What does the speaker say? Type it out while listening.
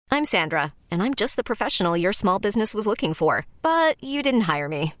I'm Sandra, and I'm just the professional your small business was looking for. But you didn't hire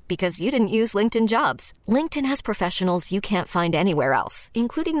me because you didn't use LinkedIn Jobs. LinkedIn has professionals you can't find anywhere else,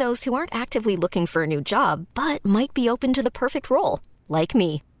 including those who aren't actively looking for a new job, but might be open to the perfect role, like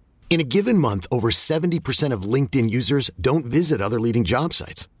me. In a given month, over 70% of LinkedIn users don't visit other leading job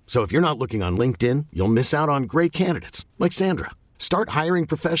sites. So if you're not looking on LinkedIn, you'll miss out on great candidates like Sandra. Start hiring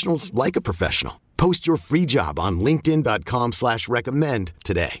professionals like a professional. Post your free job on linkedin.com/recommend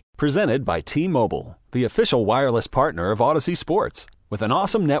today. Presented by T-Mobile, the official wireless partner of Odyssey Sports. With an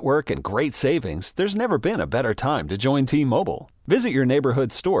awesome network and great savings, there's never been a better time to join T-Mobile. Visit your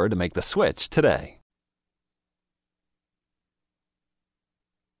neighborhood store to make the switch today.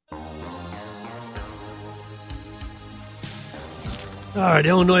 All right,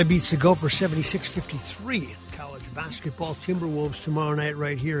 Illinois beats the Gophers 76-53. College basketball, Timberwolves tomorrow night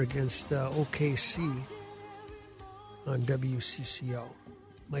right here against OKC on WCCO.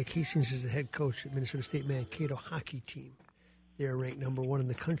 Mike Hastings is the head coach at Minnesota State Mankato hockey team. They're ranked number 1 in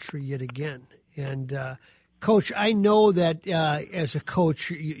the country yet again. And, Coach, I know that as a coach,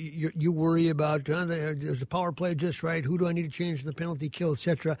 you worry about, is the power play just right? Who do I need to change in the penalty kill, et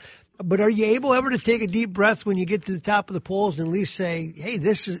cetera. But are you able ever to take a deep breath when you get to the top of the polls and at least say, hey,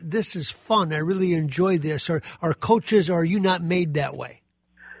 this is fun. I really enjoy this. Or are coaches, or are you not made that way?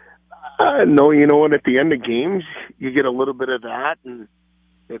 No, you know what? At the end of games, you get a little bit of that, and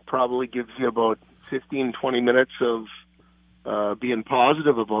it probably gives you about 15, 20 minutes of being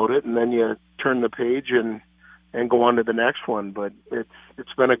positive about it, and then you turn the page and go on to the next one. But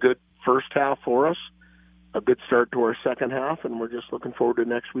it's been a good first half for us, a good start to our second half, and we're just looking forward to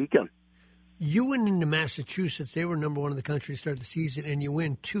next weekend. You went into Massachusetts. They were number 1 in the country to start the season, and you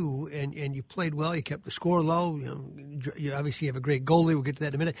win 2, and you played well. You kept the score low. You obviously have a great goalie. We'll get to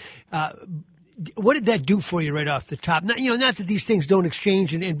that in a minute. What did that do for you right off the top? Not that these things don't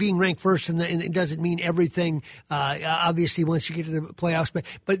exchange, and being ranked first and it doesn't mean everything. Obviously, once you get to the playoffs,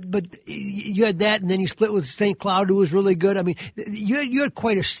 but you had that, and then you split with St. Cloud, who was really good. I mean, you had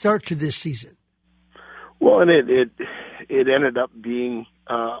quite a start to this season. Well, and it ended up being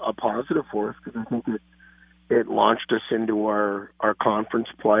a positive for us because I think it launched us into our conference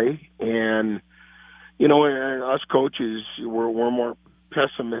play, and us coaches we're more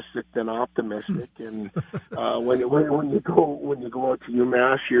pessimistic than optimistic, and when you go out to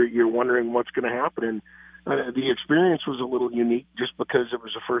UMass, you're wondering what's going to happen. And the experience was a little unique just because it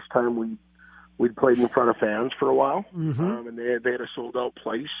was the first time we'd played in front of fans for a while, and they had a sold out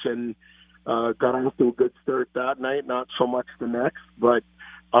place, and got off to a good start that night. Not so much the next, but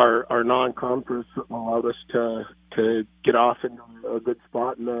our non-conference allowed us to get off into a good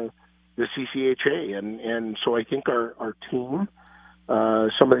spot in the CCHA, and so I think our team.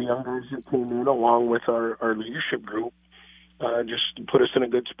 Some of the young guys that came in, along with our leadership group, just put us in a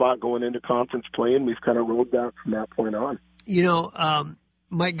good spot going into conference play, and we've kind of rode that from that point on.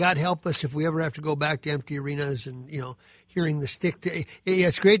 Might God help us if we ever have to go back to empty arenas and, hearing the stick to –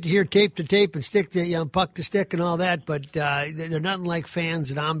 it's great to hear tape to tape and stick to puck to stick and all that, but they're nothing like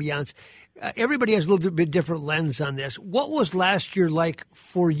fans and ambiance. Everybody has a little bit different lens on this. What was last year like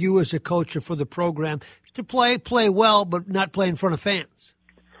for you as a coach or for the program to play well, but not play in front of fans?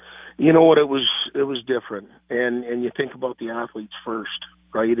 You know what? It was different, and you think about the athletes first,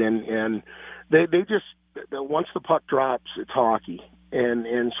 right? And they just once the puck drops, it's hockey,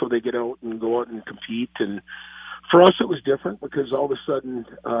 and so they get out and go out and compete. And for us, it was different because all of a sudden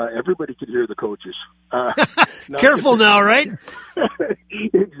everybody could hear the coaches. Careful now, right?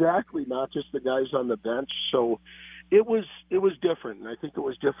 Exactly, not just the guys on the bench. So it was different, and I think it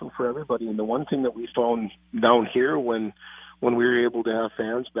was different for everybody. And the one thing that we found down here when we were able to have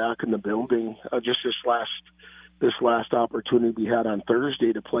fans back in the building, just this last opportunity we had on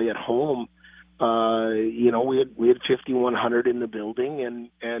Thursday to play at home, we had 5,100 in the building,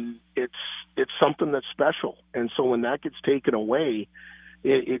 and it's something that's special. And so when that gets taken away,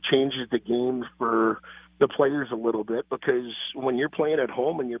 it changes the game for the players a little bit, because when you're playing at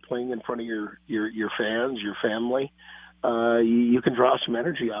home and you're playing in front of your fans, your family, you can draw some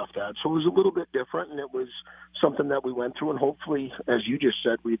energy off that. So it was a little bit different, and it was something that we went through, and hopefully, as you just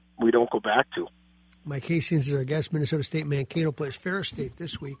said, we don't go back to. Mike Hastings is our guest. Minnesota State Mankato plays Ferris State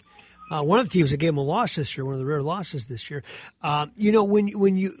this week. One of the teams that gave them a loss this year, one of the rare losses this year.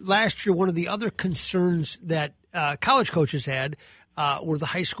 When you last year, one of the other concerns that college coaches had were the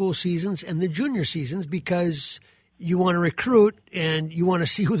high school seasons and the junior seasons, because you want to recruit and you want to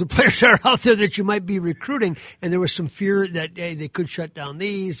see who the players are out there that you might be recruiting. And there was some fear that they could shut down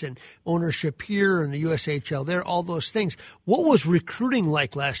these and ownership here and the USHL there, all those things. What was recruiting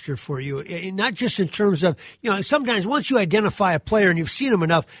like last year for you? Not just in terms of, sometimes once you identify a player and you've seen him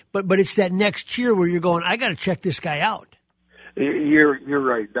enough, but it's that next year where you're going, I got to check this guy out. You're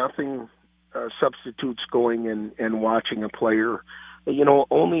right. Nothing substitutes going and watching a player.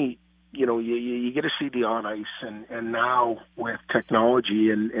 Only you get to see the on ice, and now with technology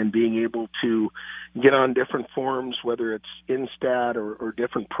and being able to get on different forums, whether it's Instat or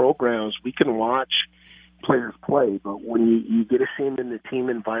different programs, we can watch players play. But when you get to see them in the team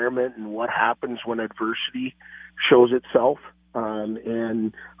environment and what happens when adversity shows itself,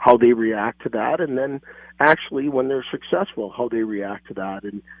 and how they react to that, and then actually when they're successful, how they react to that,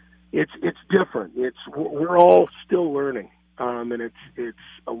 and it's different. We're all still learning. And it's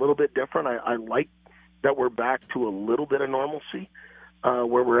a little bit different. I like that we're back to a little bit of normalcy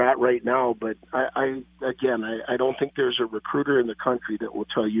where we're at right now. But I don't think there's a recruiter in the country that will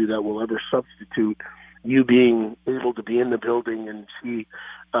tell you that will ever substitute you being able to be in the building and see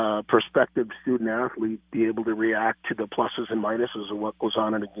prospective student athlete be able to react to the pluses and minuses of what goes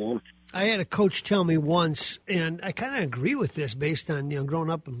on in a game. I had a coach tell me once, and I kind of agree with this based on growing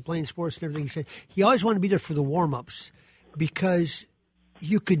up and playing sports and everything. He said he always wanted to be there for the warm-ups, because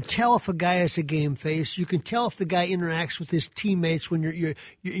you can tell if a guy has a game face. You can tell if the guy interacts with his teammates when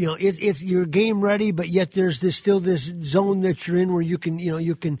it's your game ready, but yet there's still this zone that you're in where you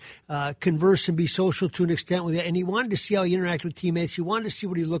can converse and be social to an extent with it. And he wanted to see how he interacted with teammates. He wanted to see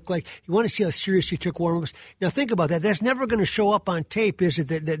what he looked like. He wanted to see how serious he took warm-ups. Now think about that. That's never going to show up on tape, is it?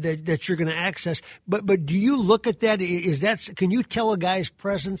 That you're going to access. But do you look at that? Can you tell a guy's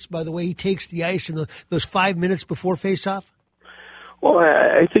presence by the way he takes the ice in those 5 minutes before face-off? Well,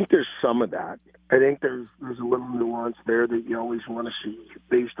 I think there's some of that. I think there's a little nuance there that you always want to see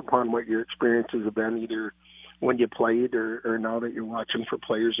based upon what your experiences have been, either when you played or now that you're watching for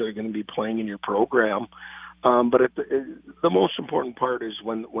players that are going to be playing in your program. But the most important part is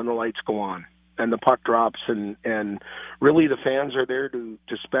when the lights go on and the puck drops and really the fans are there to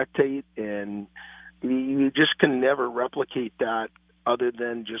spectate, and you just can never replicate that other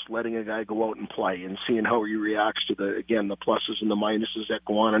than just letting a guy go out and play and seeing how he reacts to the pluses and the minuses that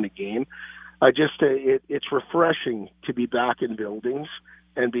go on in a game. It's refreshing to be back in buildings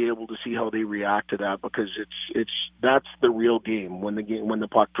and be able to see how they react to that, because that's the real game when the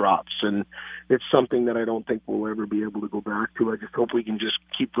puck drops, and it's something that I don't think we'll ever be able to go back to. I just hope we can just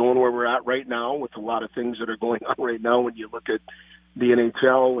keep going where we're at right now with a lot of things that are going on right now. When you look at the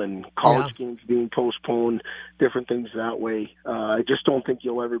NHL and college games being postponed, different things that way. I just don't think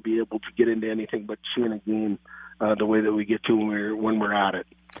you'll ever be able to get into anything but seeing a game the way that we get to when we're at it.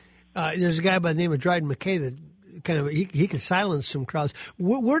 There's a guy by the name of Dryden McKay that kind of he can silence some crowds.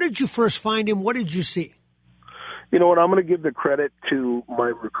 Where did you first find him? What did you see? You know what? I'm going to give the credit to my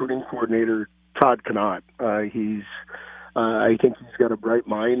recruiting coordinator, Todd Connaught. I think he's got a bright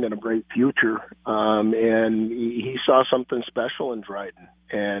mind and a bright future, and he saw something special in Dryden.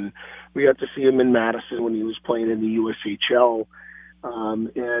 And we got to see him in Madison when he was playing in the USHL,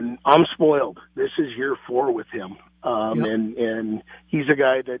 and I'm spoiled. This is year 4 with him, and he's a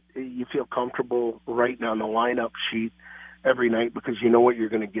guy that you feel comfortable writing on the lineup sheet every night because you know what you're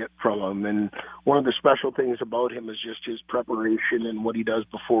going to get from him. And one of the special things about him is just his preparation and what he does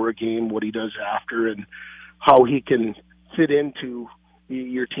before a game, what he does after, and how he can fit into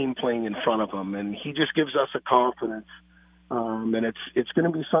your team playing in front of him. And he just gives us a confidence. And it's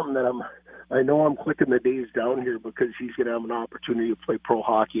going to be something that I know I'm clicking the days down here because he's going to have an opportunity to play pro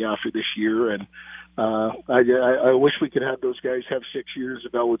hockey after this year. And I wish we could have those guys have 6 years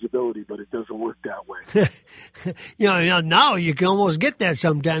of eligibility, but it doesn't work that way. Now you can almost get that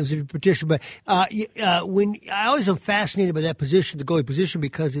sometimes if you petition. But when I always am fascinated by that position, the goalie position,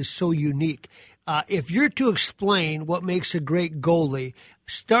 because it's so unique. If you're to explain what makes a great goalie,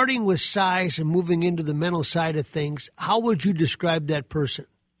 starting with size and moving into the mental side of things, how would you describe that person?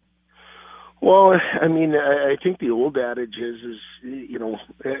 Well, I mean, I think the old adage is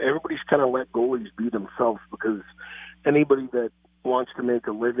everybody's kind of let goalies be themselves, because anybody that wants to make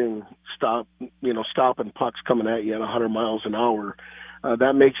a living stopping pucks coming at you at 100 miles an hour,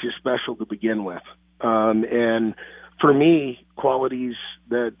 that makes you special to begin with. And for me, qualities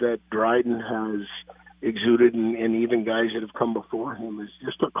that Dryden has exuded, and even guys that have come before him, is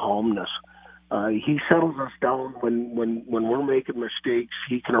just a calmness. He settles us down when we're making mistakes.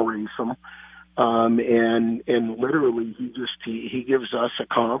 He can erase them. And literally he gives us a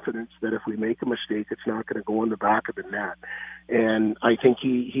confidence that if we make a mistake, it's not going to go in the back of the net. And I think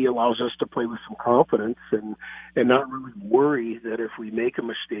he allows us to play with some confidence and not really worry that if we make a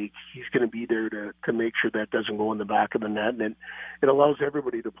mistake, he's going to be there to make sure that doesn't go in the back of the net. And it allows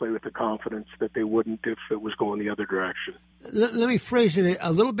everybody to play with the confidence that they wouldn't if it was going the other direction. Let me phrase it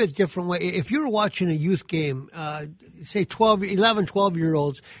a little bit different way. If you're watching a youth game, say 11,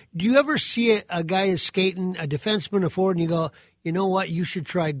 12-year-olds, do you ever see a guy is skating, a defenseman, a forward, and you go, you know what, you should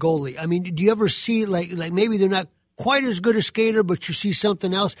try goalie? I mean, do you ever see, like maybe they're not quite as good a skater, but you see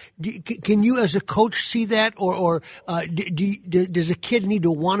something else? Can you, as a coach, see that, or does a kid need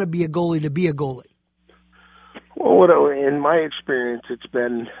to want to be a goalie to be a goalie? Well, in my experience, it's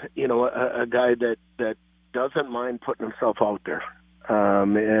been a guy that doesn't mind putting himself out there,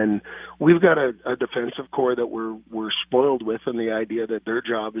 and we've got a defensive core that we're spoiled with, and the idea that their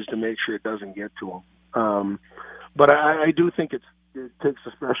job is to make sure it doesn't get to them. But I do think it takes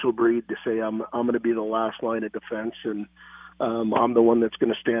a special breed to say I'm going to be the last line of defense, and I'm the one that's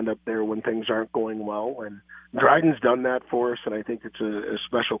going to stand up there when things aren't going well. And Dryden's done that for us, and I think it's a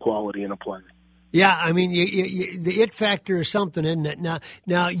special quality in a player. Yeah, I mean, the it factor is something, isn't it?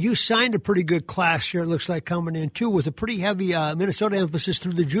 Now you signed a pretty good class here, it looks like, coming in, too, with a pretty heavy Minnesota emphasis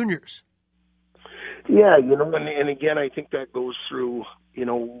through the juniors. Yeah, and again, I think that goes through,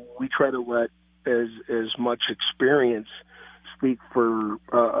 we try to let as much experience speak for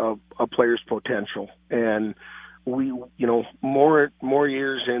a player's potential. And we, more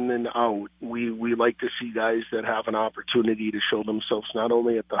years in than out, we like to see guys that have an opportunity to show themselves not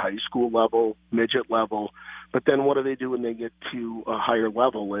only at the high school level, midget level, but then what do they do when they get to a higher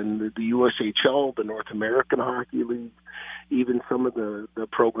level? And the USHL, the North American Hockey League, even some of the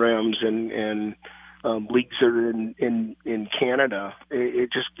programs and leagues that are in Canada,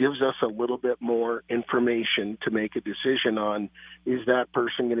 it just gives us a little bit more information to make a decision on, is that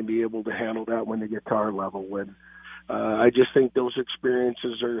person going to be able to handle that when they get to our level? And I just think those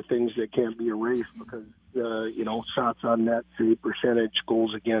experiences are things that can't be erased because, shots on net, save percentage,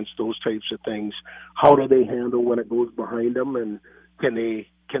 goals against, those types of things. How do they handle when it goes behind them, and can they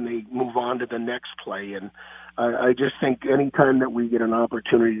move on to the next play? And I just think any time that we get an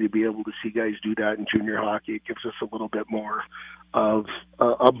opportunity to be able to see guys do that in junior hockey, it gives us a little bit more of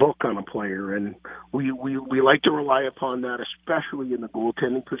a book on a player. And we like to rely upon that, especially in the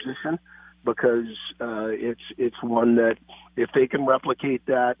goaltending position, because it's one that if they can replicate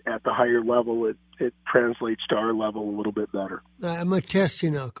that at the higher level, it translates to our level a little bit better. I'm going to test you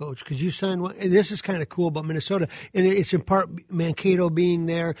now, Coach, because you signed one. This is kind of cool about Minnesota, and it's in part Mankato being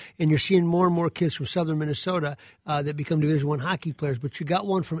there, and you're seeing more and more kids from southern Minnesota that become Division I hockey players, but you got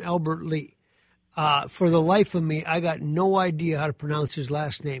one from Albert Lee. For the life of me, I got no idea how to pronounce his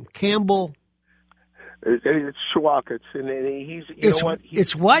last name. Campbell? It's Schwakitz, and he's, It's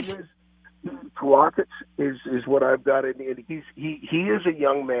what? Schwakitz is what I've got, and he is a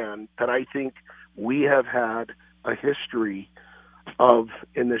young man that I think we have had a history of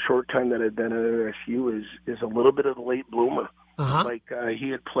in the short time that I've been at OSU is a little bit of a late bloomer. Uh-huh. Like he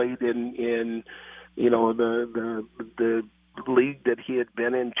had played in the league that he had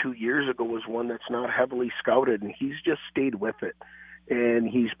been in 2 years ago was one that's not heavily scouted, and he's just stayed with it. And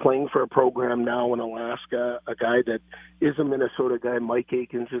he's playing for a program now in Alaska, a guy that is a Minnesota guy. Mike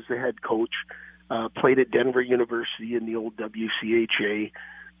Akins is the head coach, played at Denver University in the old WCHA,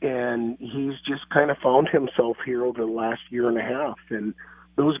 and he's just kind of found himself here over the last year and a half. And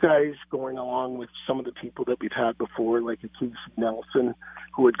those guys, going along with some of the people that we've had before, like Keith Nelson,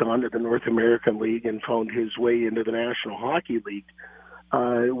 who had gone to the North American League and found his way into the National Hockey League,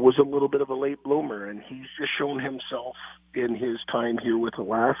 was a little bit of a late bloomer, and he's just shown himself in his time here with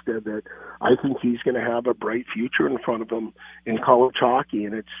Alaska that I think he's going to have a bright future in front of him in college hockey.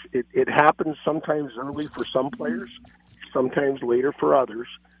 And it happens sometimes early for some players, sometimes later for others,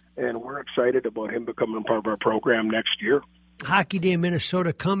 and we're excited about him becoming part of our program next year. Hockey Day in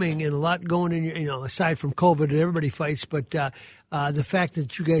Minnesota coming, and a lot going in, aside from COVID that everybody fights, but the fact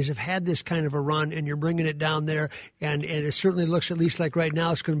that you guys have had this kind of a run and you're bringing it down there, and it certainly looks, at least like right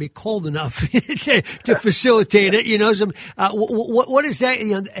now, it's going to be cold enough to facilitate it. What is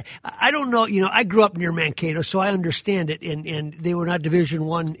that? I don't know. I grew up near Mankato, so I understand it, and they were not Division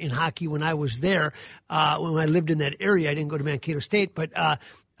I in hockey when I was there. When I lived in that area, I didn't go to Mankato State, but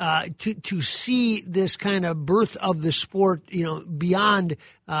to see this kind of birth of the sport, beyond,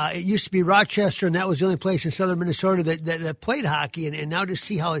 it used to be Rochester, and that was the only place in southern Minnesota that played hockey, and now to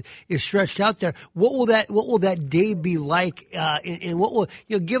see how it is stretched out there. What will that day be like, and what will,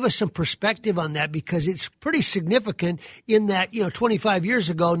 give us some perspective on that, because it's pretty significant in that, 25 years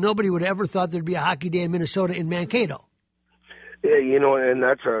ago, nobody would have ever thought there'd be a hockey day in Minnesota in Mankato. Yeah, and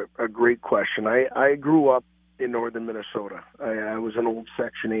that's a great question. I grew up in northern Minnesota. I was an old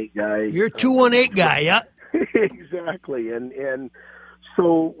Section 8 guy. You're a 218 guy, yeah? Exactly. And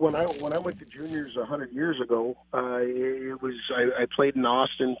so when I went to juniors 100 years ago, I played in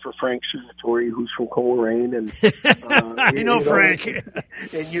Austin for Frank Suzatori, who's from Coleraine, and I know Frank.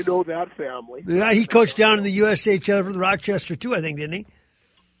 And you know that family. Yeah, he coached down in the USHL for the Rochester too, I think, didn't he?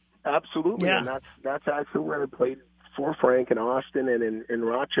 Absolutely. Yeah. And that's actually where I played for Frank in Austin and in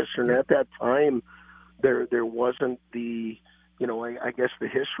Rochester. And at that time, there wasn't the, I guess the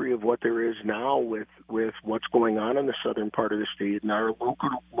history of what there is now with what's going on in the southern part of the state. And our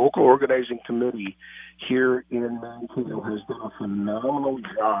local organizing committee here in Mankato has done a phenomenal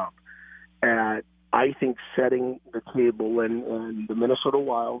job at, I think, setting the table, and the Minnesota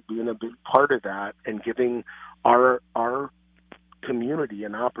Wild being a big part of that, and giving our community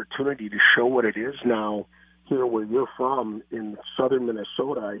an opportunity to show what it is now here where you're from in southern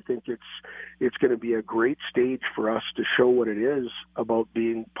Minnesota. I think it's going to be a great stage for us to show what it is about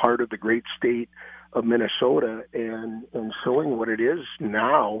being part of the great state of Minnesota, and showing what it is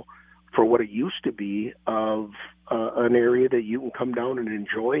now for what it used to be of an area that you can come down and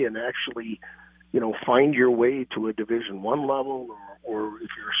enjoy and actually, find your way to a Division I level, or if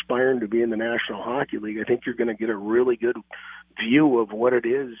you're aspiring to be in the National Hockey League. I think you're going to get a really good view of what it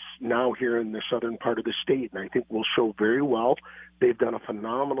is now here in the southern part of the state, and I think we'll show very well. They've done a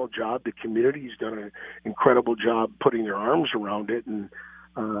phenomenal job. The community's done an incredible job putting their arms around it, and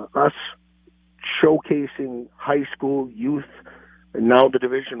us showcasing high school youth, and now the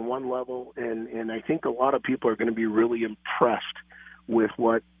Division I level, and I think a lot of people are going to be really impressed with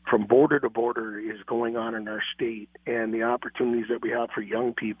what from border to border is going on in our state, and the opportunities that we have for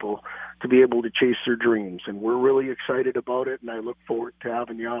young people to be able to chase their dreams. And we're really excited about it, and I look forward to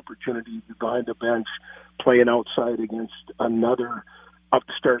having the opportunity to be behind the bench playing outside against another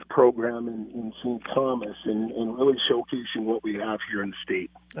upstart program in St. Thomas, and really showcasing what we have here in the state.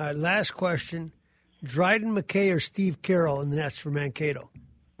 All right, last question. Dryden McKay or Steve Carroll in the nets for Mankato?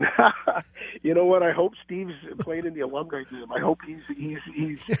 You know what? I hope Steve's playing in the alumni game. I hope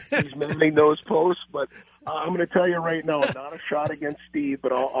he's manning those posts. But I'm going to tell you right now, not a shot against Steve,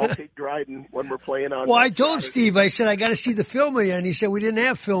 but I'll take Dryden when we're playing on. Well, I told Steve, I said I got to see the film again. And he said we didn't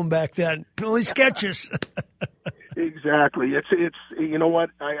have film back then, only sketches. Exactly. It's you know what?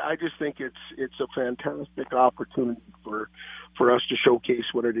 I just think it's a fantastic opportunity for us to showcase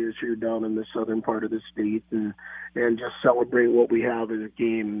what it is here down in the southern part of the state, and just celebrate what we have as a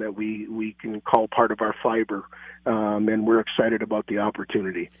game that we can call part of our fiber, and we're excited about the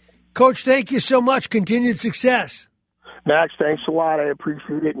opportunity. Coach, thank you so much. Continued success. Max, thanks a lot. I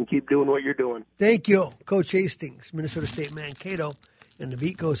appreciate it, and keep doing what you're doing. Thank you. Coach Hastings, Minnesota State Mankato, and the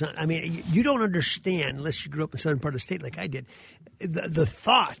beat goes on. I mean, you don't understand, unless you grew up in the southern part of the state like I did, the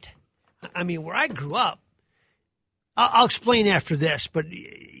thought. I mean, where I grew up, I'll explain after this, but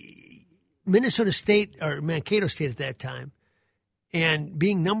Minnesota State, or Mankato State at that time, and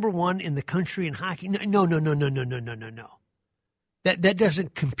being number one in the country in hockey, no. That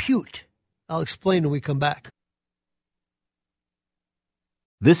doesn't compute. I'll explain when we come back.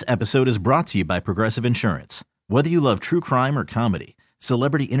 This episode is brought to you by Progressive Insurance. Whether you love true crime or comedy,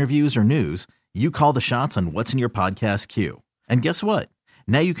 celebrity interviews or news, you call the shots on what's in your podcast queue. And guess what?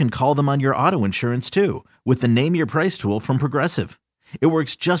 Now you can call them on your auto insurance too, with the Name Your Price tool from Progressive. It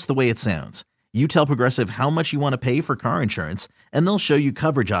works just the way it sounds. You tell Progressive how much you want to pay for car insurance, and they'll show you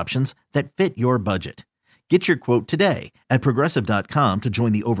coverage options that fit your budget. Get your quote today at Progressive.com to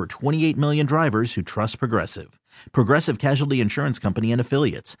join the over 28 million drivers who trust Progressive. Progressive Casualty Insurance Company and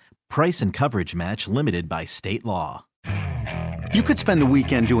Affiliates. Price and coverage match limited by state law. You could spend the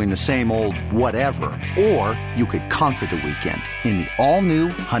weekend doing the same old whatever, or you could conquer the weekend in the all-new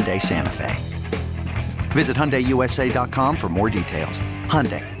Hyundai Santa Fe. Visit HyundaiUSA.com for more details.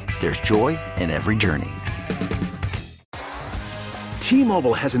 Hyundai, there's joy in every journey.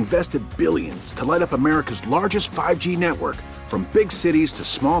 T-Mobile has invested billions to light up America's largest 5G network, from big cities to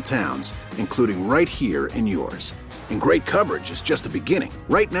small towns, including right here in yours. And great coverage is just the beginning.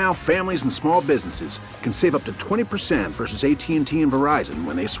 Right now, families and small businesses can save up to 20% versus AT&T and Verizon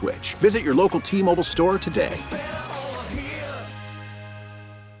when they switch. Visit your local T-Mobile store today.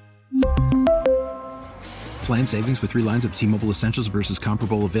 Plan savings with 3 lines of T-Mobile Essentials versus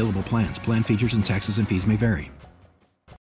comparable available plans. Plan features and taxes and fees may vary.